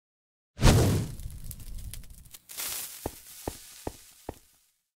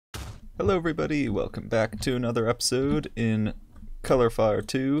Hello everybody, welcome back to another episode in Colorfire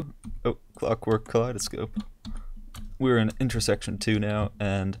II, Clockwork Kaleidoscope. We're in Intersection 2 now,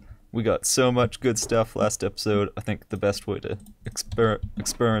 and we got so much good stuff last episode. I think the best way to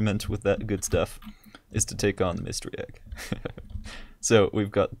experiment with that good stuff is to take on the mystery egg. So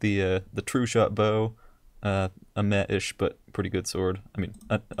we've got the true shot bow, a meh-ish but pretty good sword. I mean,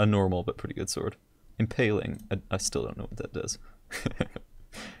 a normal but pretty good sword. Impaling, I still don't know what that does.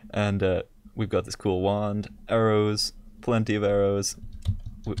 And we've got this cool wand, arrows, plenty of arrows.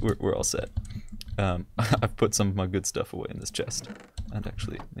 We're all set. I've put some of my good stuff away in this chest. And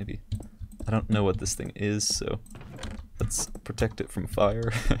actually, maybe, I don't know what this thing is, so let's protect it from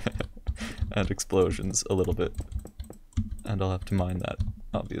fire and explosions a little bit. And I'll have to mine that,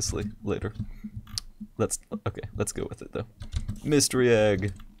 obviously, later. Let's go with it though. Mystery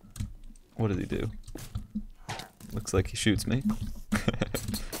egg. What does he do? Looks like he shoots me.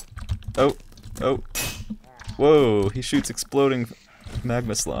 Oh. Whoa, he shoots exploding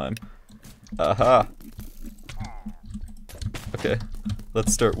magma slime. Aha. Okay,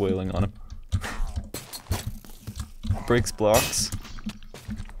 let's start wailing on him. Breaks blocks.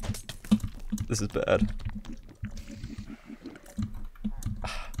 This is bad.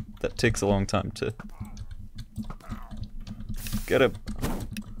 That takes a long time to get him.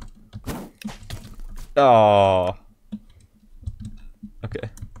 Oh. Okay,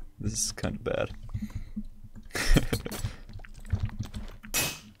 this is kind of bad.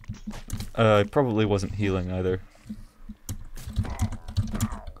 I probably wasn't healing either.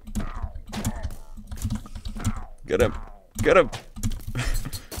 Get him! Get him!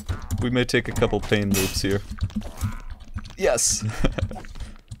 We may take a couple pain loops here. Yes!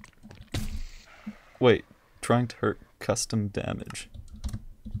 Wait, trying to hurt custom damage.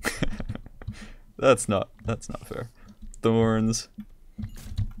 That's not fair. Thorns.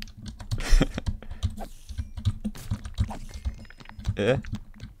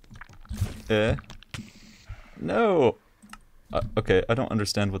 No! Okay, I don't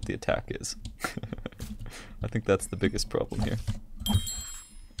understand what the attack is. I think that's the biggest problem here.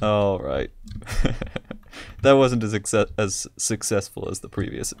 Alright. That wasn't as successful as the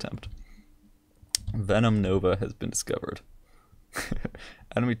previous attempt. Venom Nova has been discovered.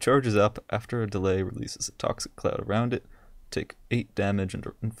 Enemy charges up after a delay, releases a toxic cloud around it. Take 8 damage and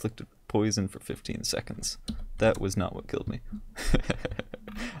are inflicted with poison for 15 seconds. That was not what killed me.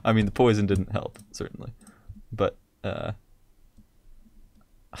 I mean, the poison didn't help, certainly. But, I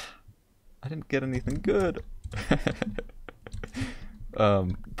didn't get anything good.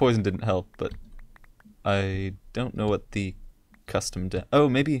 Poison didn't help, but I don't know what the custom oh,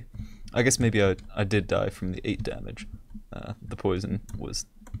 maybe, I guess maybe I did die from the 8 damage. The poison was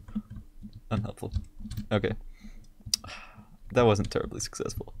unhelpful. Okay. That wasn't terribly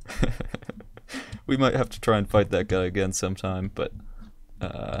successful. We might have to try and fight that guy again sometime, but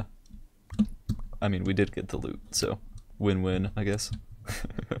I mean, we did get the loot, so win-win, I guess.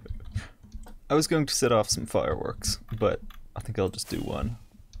 I was going to set off some fireworks, but I think I'll just do one.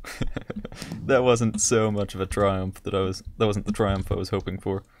 That wasn't so much of a triumph that wasn't the triumph I was hoping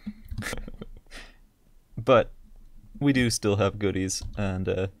for. But we do still have goodies,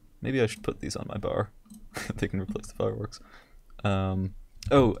 and maybe I should put these on my bar. They can replace the fireworks.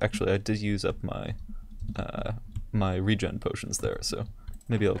 Oh, actually, I did use up my my regen potions there, so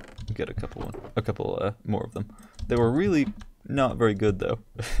maybe I'll get a couple more of them. They were really not very good though.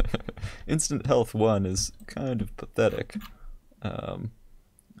 Instant health 1 is kind of pathetic, and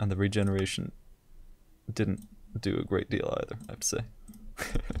the regeneration didn't do a great deal either, I have to say.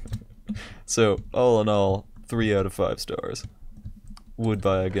 So all in all, 3 out of 5 stars. Would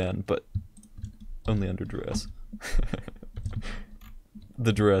buy again, but only under duress.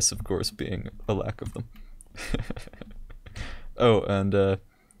 The duress, of course, being a lack of them. Oh, and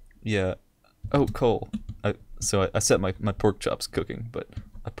yeah. Oh, coal. So I set my pork chops cooking, but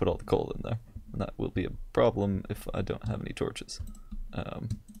I put all the coal in there. And that will be a problem if I don't have any torches.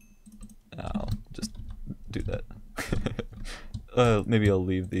 I'll just do that. Maybe I'll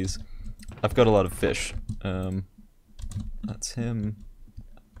leave these. I've got a lot of fish. That's him.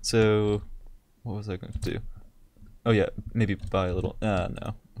 So, what was I going to do? Oh yeah, maybe buy a little.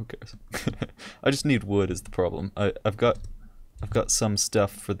 No, who cares? I just need wood is the problem. I've got some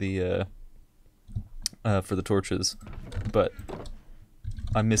stuff for the torches, but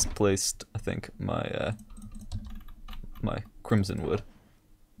I misplaced, I think, my my crimson wood,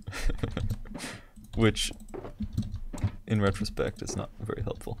 which in retrospect is not very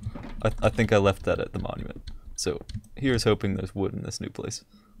helpful. I think I left that at the monument. So here's hoping there's wood in this new place.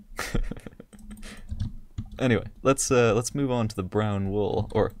 Anyway, let's move on to the brown wool,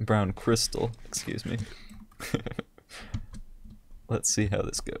 or brown crystal, excuse me. Let's see how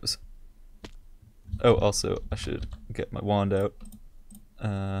this goes. Oh, also, I should get my wand out.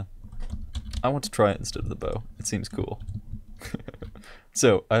 I want to try it instead of the bow. It seems cool.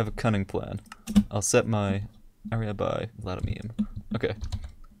 So, I have a cunning plan. I'll set my area by Vladomeme. Okay.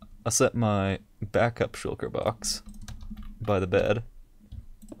 I'll set my backup shulker box by the bed.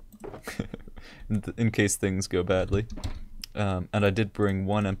 In case things go badly. And I did bring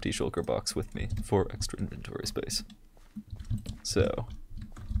one empty shulker box with me for extra inventory space. So,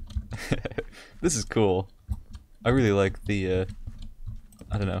 this is cool. I really like the,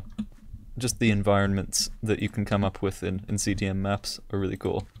 I don't know, just the environments that you can come up with in CTM maps are really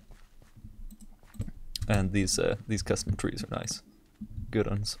cool. And these custom trees are nice. Good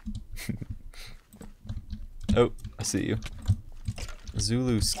ones. Oh, I see you.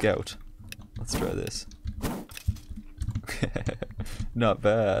 Zulu Scout. Let's try this. Not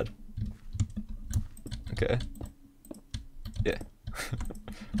bad. Okay. Yeah.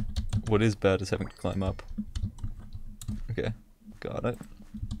 What is bad is having to climb up. Okay, got it.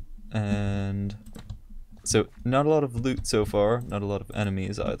 And so not a lot of loot so far, not a lot of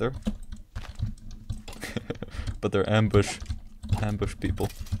enemies either. But they're ambush people.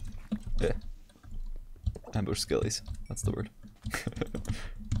 Yeah. Ambush skellies. That's the word.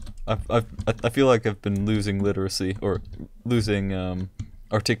 I feel like I've been losing literacy, or losing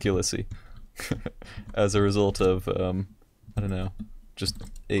articulacy as a result of I don't know, just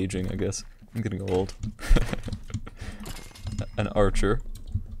aging, I guess. I'm getting old. An archer.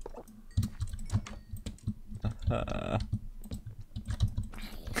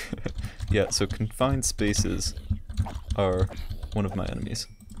 Yeah, so confined spaces are one of my enemies.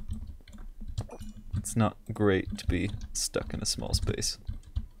 It's not great to be stuck in a small space.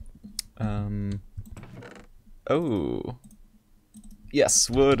 Oh. Yes,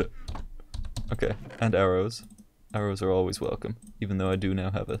 wood! Okay, and arrows. Arrows are always welcome, even though I do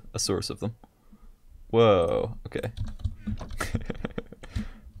now have a source of them. Whoa, okay.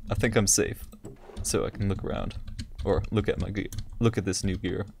 I think I'm safe, so I can look around. Or look at my gear. Look at this new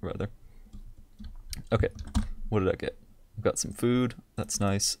gear, rather. Okay, what did I get? I've got some food, that's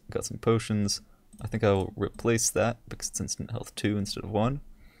nice. Got some potions. I think I'll replace that because it's instant health 2 instead of 1.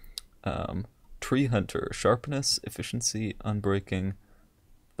 Tree Hunter, Sharpness, Efficiency, Unbreaking,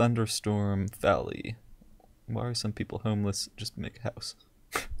 Thunderstorm, Valley. Why are some people homeless? Just make a house.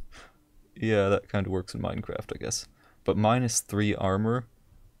 Yeah, that kind of works in Minecraft, I guess. But -3 armor,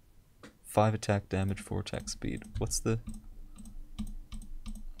 5 attack damage, 4 attack speed. What's the...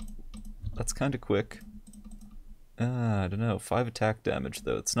 That's kind of quick. I don't know. 5 attack damage,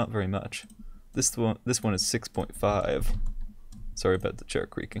 though. It's not very much. This one is 6.5. Sorry about the chair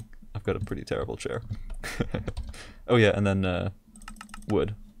creaking. I've got a pretty terrible chair. Oh yeah, and then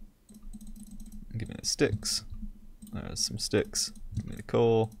wood. Give me the sticks. There's some sticks. Give me the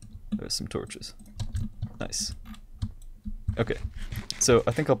coal. There's some torches. Nice. Okay, so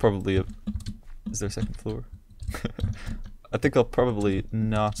I think I'll probably... Is there a second floor? I think I'll probably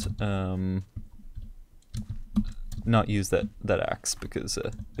not use that axe because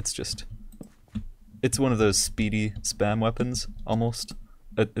it's just... It's one of those speedy spam weapons, almost.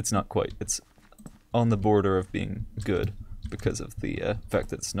 It's not quite. It's on the border of being good because of the fact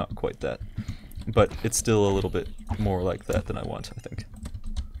that it's not quite that. But it's still a little bit more like that than I want, I think.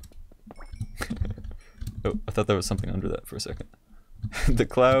 Oh, I thought there was something under that for a second. The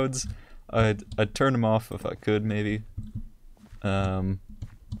clouds, I'd turn them off if I could, maybe. I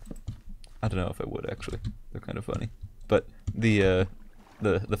don't know if I would, actually. They're kind of funny. But the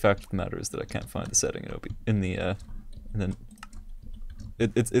fact of the matter is that I can't find the setting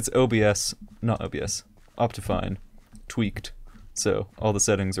it's OBS, not OBS, Optifine, tweaked, so all the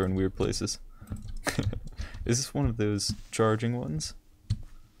settings are in weird places. Is this one of those charging ones?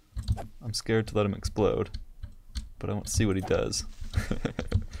 I'm scared to let him explode, but I want to see what he does.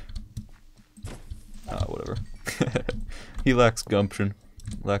 Whatever. He lacks gumption,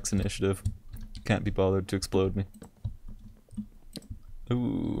 lacks initiative, can't be bothered to explode me.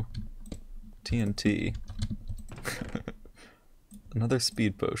 Ooh, TNT. Another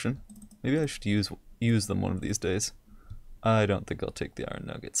speed potion. Maybe I should use them one of these days. I don't think I'll take the iron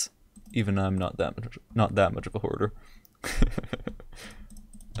nuggets. Even I'm not that much of a hoarder.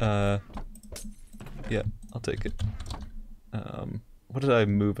 Yeah, I'll take it. What did I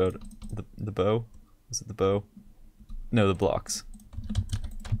move out? The bow? Was it the bow? No, the blocks.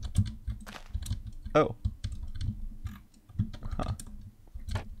 Oh. Huh.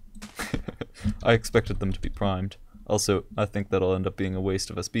 I expected them to be primed. Also, I think that'll end up being a waste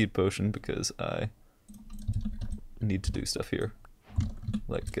of a speed potion because I need to do stuff here,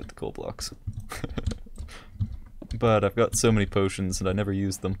 like get the coal blocks. But I've got so many potions and I never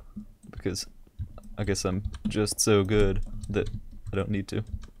use them because I guess I'm just so good that I don't need to.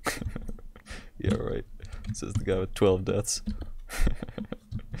 Yeah, right. Says the guy with 12 deaths.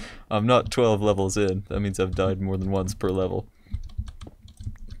 I'm not 12 levels in. That means I've died more than once per level.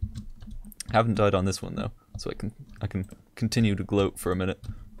 Haven't died on this one though, so I can continue to gloat for a minute.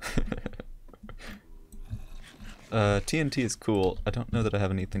 TNT is cool. I don't know that I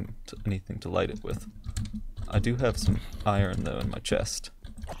have anything to light it with. I do have some iron though in my chest.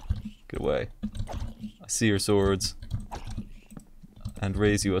 Get away. I see your swords. And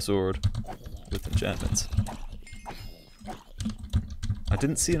raise you a sword with enchantments. I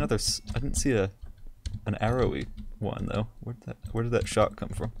didn't see an arrowy one though. Where did that shot come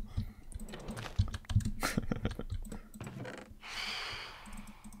from?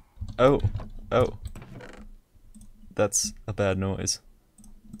 Oh. That's a bad noise.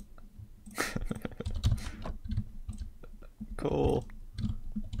 Coal.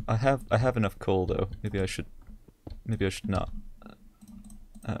 I have enough coal though. Maybe I should not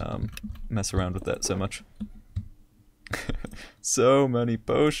mess around with that so much. So many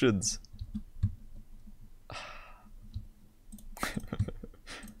potions.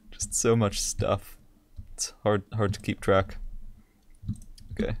 Just so much stuff. It's hard to keep track.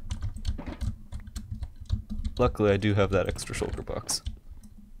 Okay. Luckily I do have that extra shulker box.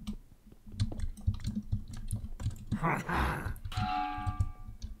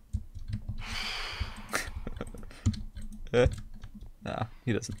 Eh? Nah,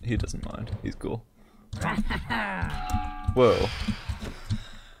 he doesn't mind. He's cool. Whoa.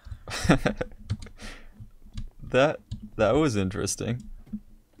 That was interesting.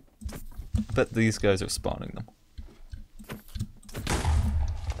 Bet these guys are spawning them.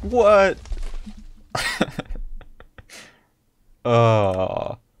 What?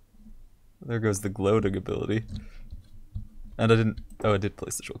 Oh. There goes the gloating ability. And I did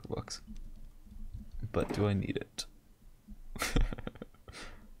place the shulker box. But do I need it?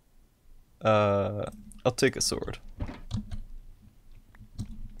 I'll take a sword.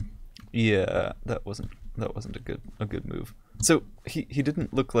 Yeah, that wasn't a good move. So he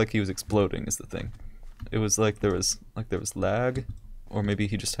didn't look like he was exploding is the thing. It was like there was lag, or maybe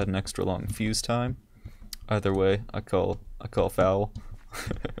he just had an extra long fuse time. Either way, I call foul.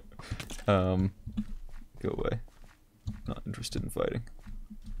 Go away. Not interested in fighting.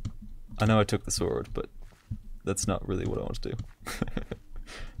 I know I took the sword, but that's not really what I want to do.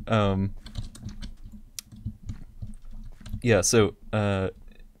 Yeah, so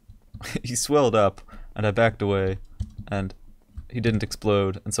he swelled up, and I backed away, and he didn't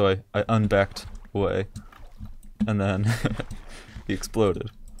explode, and so I unbacked away, and then he exploded.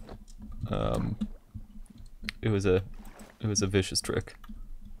 It was a vicious trick.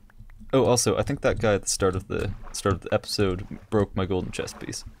 Oh, also, I think that guy at the start of the episode broke my golden chest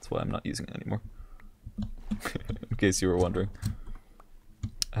piece. That's why I'm not using it anymore. In case you were wondering.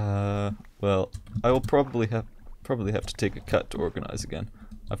 Well, I will probably have to take a cut to organize again.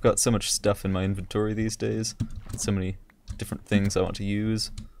 I've got so much stuff in my inventory these days, and so many different things I want to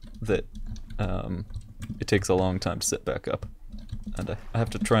use, that it takes a long time to set back up. And I have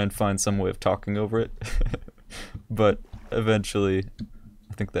to try and find some way of talking over it. But eventually,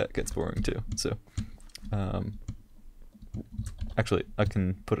 I think that gets boring too. So, actually, I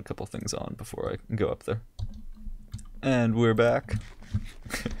can put a couple things on before I go up there. And we're back.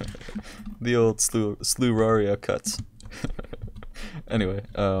 The old Sluraria cuts. Anyway,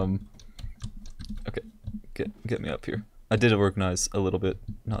 okay, get me up here. I did organize a little bit,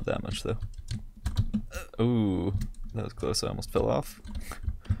 not that much though. Ooh, that was close. I almost fell off.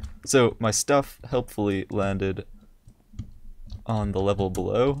 So my stuff helpfully landed on the level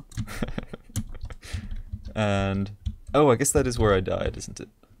below. And oh, I guess that is where I died, isn't it?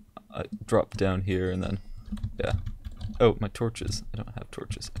 I dropped down here and then, yeah. Oh, my torches. I don't have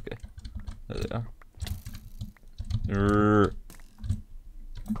torches. Okay, there they are.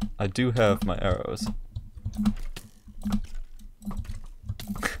 I do have my arrows.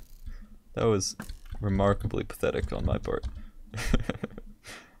 That was remarkably pathetic on my part.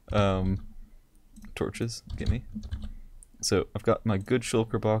 Torches, gimme. So I've got my good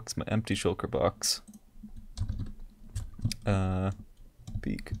shulker box, my empty shulker box.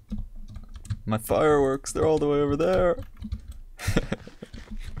 Peek. My fireworks, they're all the way over there.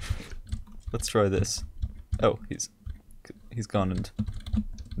 Let's try this. Oh, he's gone and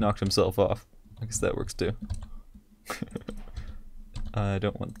knocked himself off. I guess that works too. I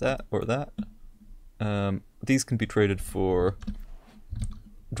don't want that or that. These can be traded for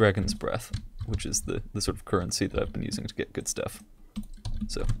Dragon's Breath, which is the sort of currency that I've been using to get good stuff.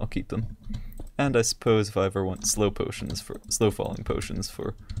 So I'll keep them. And I suppose if I ever want slow falling potions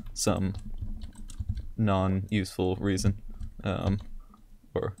for some non-useful reason,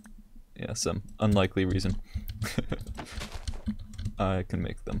 or yeah, some unlikely reason, I can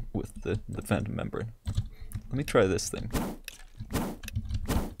make them with the phantom membrane. Let me try this thing.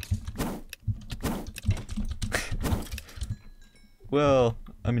 Well,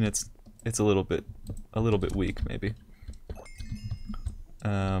 I mean it's a little bit weak maybe.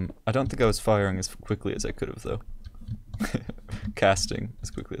 I don't think I was firing as quickly as I could have though. Casting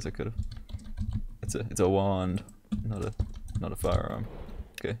as quickly as I could have. It's a wand, not a firearm.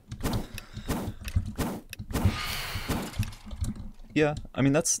 Okay. Yeah, I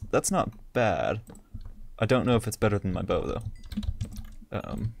mean that's not bad. I don't know if it's better than my bow though.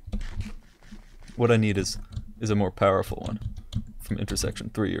 What I need is a more powerful one from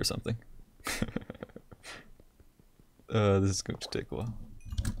intersection 3 or something. This is going to take a while.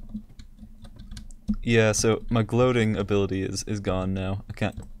 Yeah, so my gloating ability is gone now. I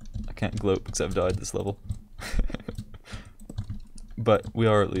can't gloat because I've died this level. But we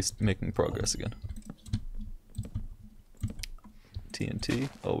are at least making progress again. TNT,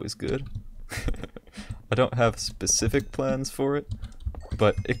 always good. I don't have specific plans for it,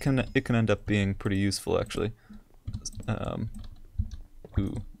 but it can end up being pretty useful actually.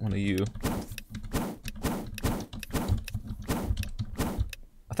 Ooh, one of you.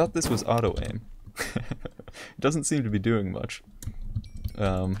 I thought this was auto aim. It doesn't seem to be doing much.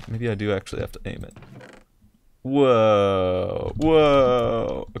 Maybe I do actually have to aim it. Whoa!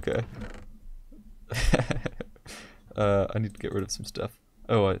 Whoa! Okay. I need to get rid of some stuff.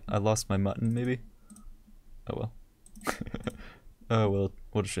 Oh, I lost my mutton, maybe? Oh well. Oh well,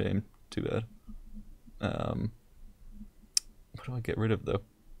 what a shame. Too bad. What do I get rid of, though?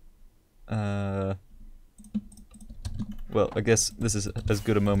 Well, I guess this is as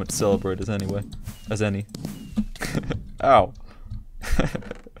good a moment to celebrate as any. Ow!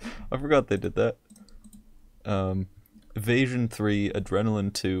 I forgot they did that. Evasion 3,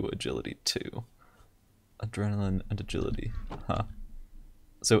 Adrenaline 2, Agility 2. Adrenaline and Agility. Huh.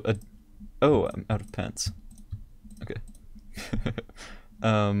 So, oh, I'm out of pants. Okay.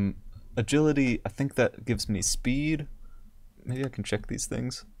 Agility, I think that gives me speed. Maybe I can check these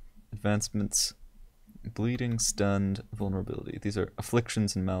things. Advancements. Bleeding, stunned, vulnerability. These are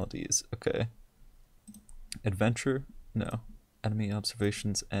afflictions and maladies. Okay. Adventure? No. Enemy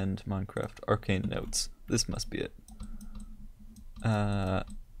observations and Minecraft. Arcane notes. This must be it.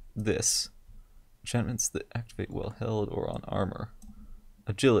 This. Enchantments that activate while held or on armor.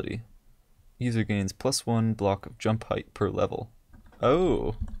 Agility. User gains +1 block of jump height per level.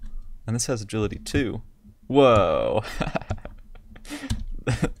 Oh! And this has agility too. Whoa!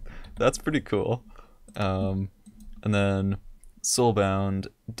 That's pretty cool. And then Soulbound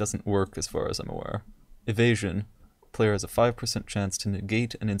doesn't work as far as I'm aware. Evasion. Player has a 5% chance to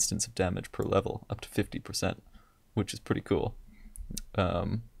negate an instance of damage per level, up to 50%, which is pretty cool.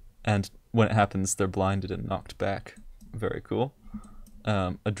 And when it happens, they're blinded and knocked back. Very cool.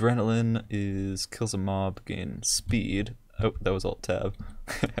 Adrenaline is kills a mob, gain speed. Oh, that was Alt-Tab.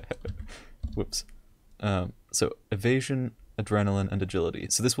 Whoops. So evasion, adrenaline, and agility.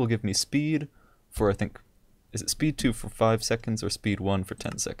 So this will give me speed for, I think, is it speed 2 for 5 seconds or speed 1 for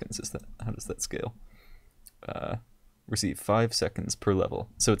 10 seconds? Is that, how does that scale? Receive 5 seconds per level.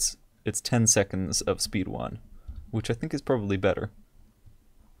 So it's 10 seconds of speed 1, which I think is probably better.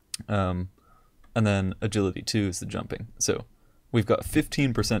 And then agility 2 is the jumping. So we've got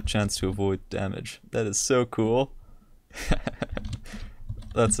 15% chance to avoid damage. That is so cool.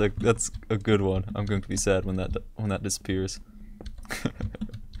 That's a good one. I'm going to be sad when that disappears.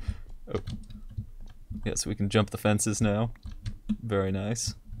 Oh. Yeah, so we can jump the fences now. Very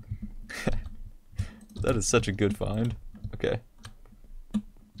nice. That is such a good find. Okay.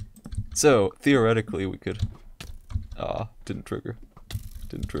 So theoretically we could. Ah, didn't trigger.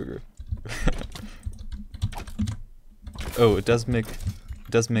 Didn't trigger. Oh, it does make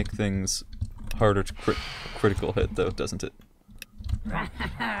things harder to critical hit though, doesn't it?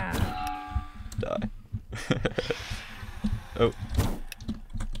 Die. Oh.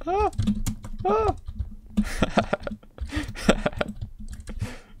 Ah! Ah!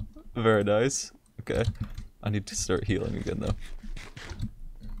 Very nice. Okay. I need to start healing again though.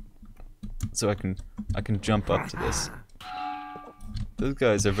 So I can jump up to this. Those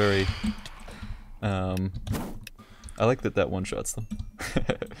guys are very I like that one-shots them.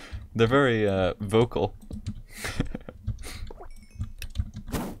 They're very vocal.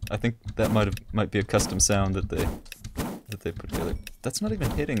 I think that might be a custom sound that they put together. That's not even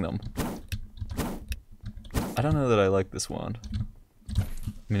hitting them. I don't know that I like this wand. I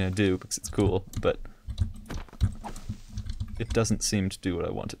mean, I do because it's cool, but it doesn't seem to do what I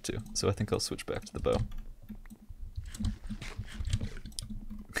want it to. So I think I'll switch back to the bow.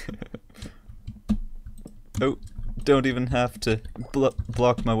 Oh, don't even have to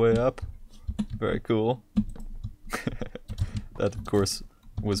block my way up. Very cool. That, of course,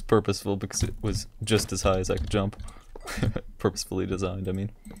 was purposeful because it was just as high as I could jump. Purposefully designed, I mean.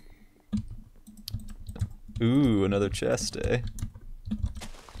 Ooh, another chest, eh?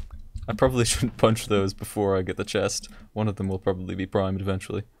 I probably shouldn't punch those before I get the chest. One of them will probably be primed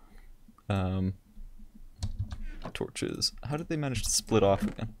eventually. Torches. How did they manage to split off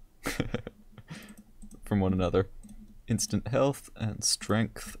again? From one another. Instant health and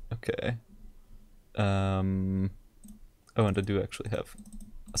strength. Okay. Oh, and I do actually have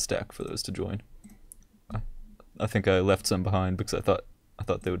a stack for those to join. I think I left some behind because I thought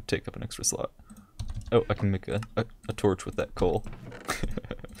they would take up an extra slot. Oh, I can make a torch with that coal.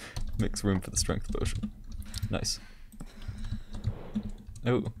 Makes room for the strength potion. Nice.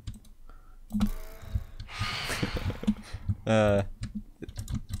 Oh.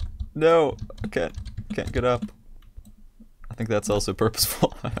 No, I can't get up. I think that's also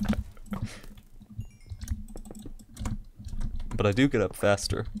purposeful. But I do get up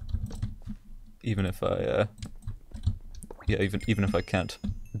faster, even if I, yeah, even if I can't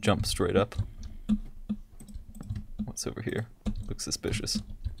jump straight up. What's over here? Looks suspicious.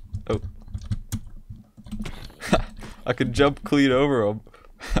 Oh, I could jump clean over them.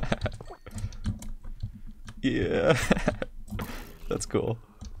 Yeah, that's cool.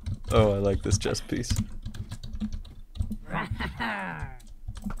 Oh, I like this chest piece.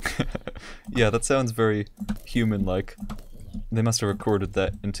 Yeah, that sounds very human-like. They must have recorded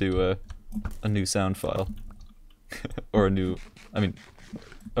that into a new sound file. Or a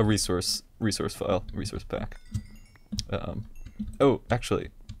resource file, resource pack. Oh, actually,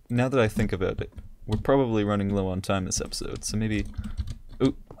 now that I think about it, we're probably running low on time this episode, so maybe...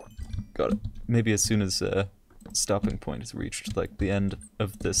 Oh, got it. Maybe as soon as stopping point is reached, like the end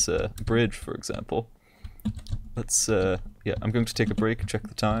of this bridge, for example. Let's, yeah, I'm going to take a break, check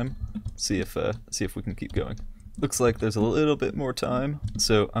the time, see if we can keep going. Looks like there's a little bit more time,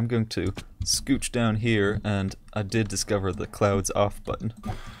 so I'm going to scooch down here, and I did discover the clouds off button.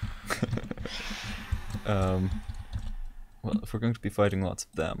 Well, if we're going to be fighting lots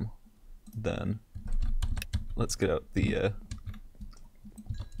of them, then let's get out the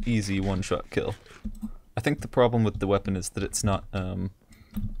easy one-shot kill. I think the problem with the weapon is that it's not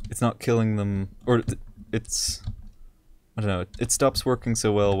killing them, or it's, I don't know, it stops working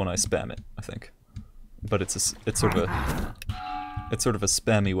so well when I spam it, I think. But it's sort of a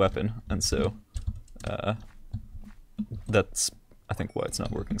spammy weapon, and so that's, I think, why it's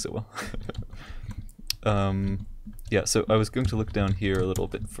not working so well. Yeah, so I was going to look down here a little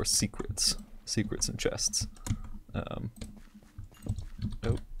bit for secrets and chests. Oh.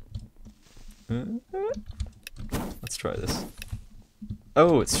 Let's try this.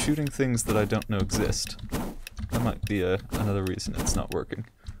 Oh, it's shooting things that I don't know exist. That might be another reason it's not working.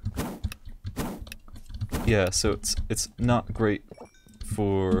 Yeah, so it's not great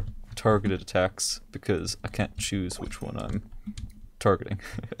for targeted attacks because I can't choose which one I'm targeting.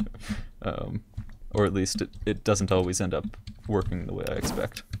 Or at least it doesn't always end up working the way I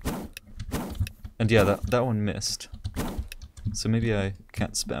expect. And yeah, that one missed. So maybe I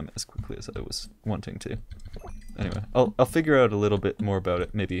can't spam it as quickly as I was wanting to. Anyway, I'll figure out a little bit more about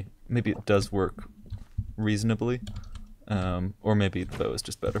it. Maybe it does work reasonably, or maybe the bow is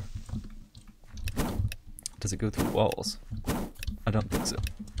just better. Does it go through walls? I don't think so.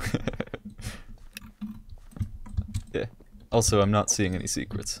 Yeah. Also, I'm not seeing any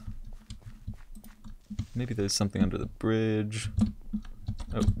secrets. Maybe there's something under the bridge.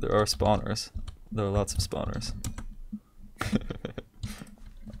 Oh, there are spawners. There are lots of spawners.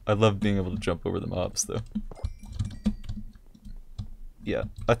 I love being able to jump over the mobs, though. Yeah,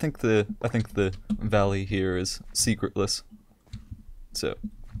 I think the valley here is secretless. So,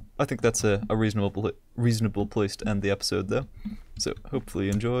 I think that's a reasonable place to end the episode, though. So, hopefully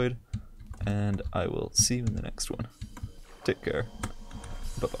you enjoyed, and I will see you in the next one. Take care.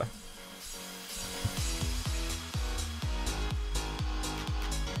 Bye-bye.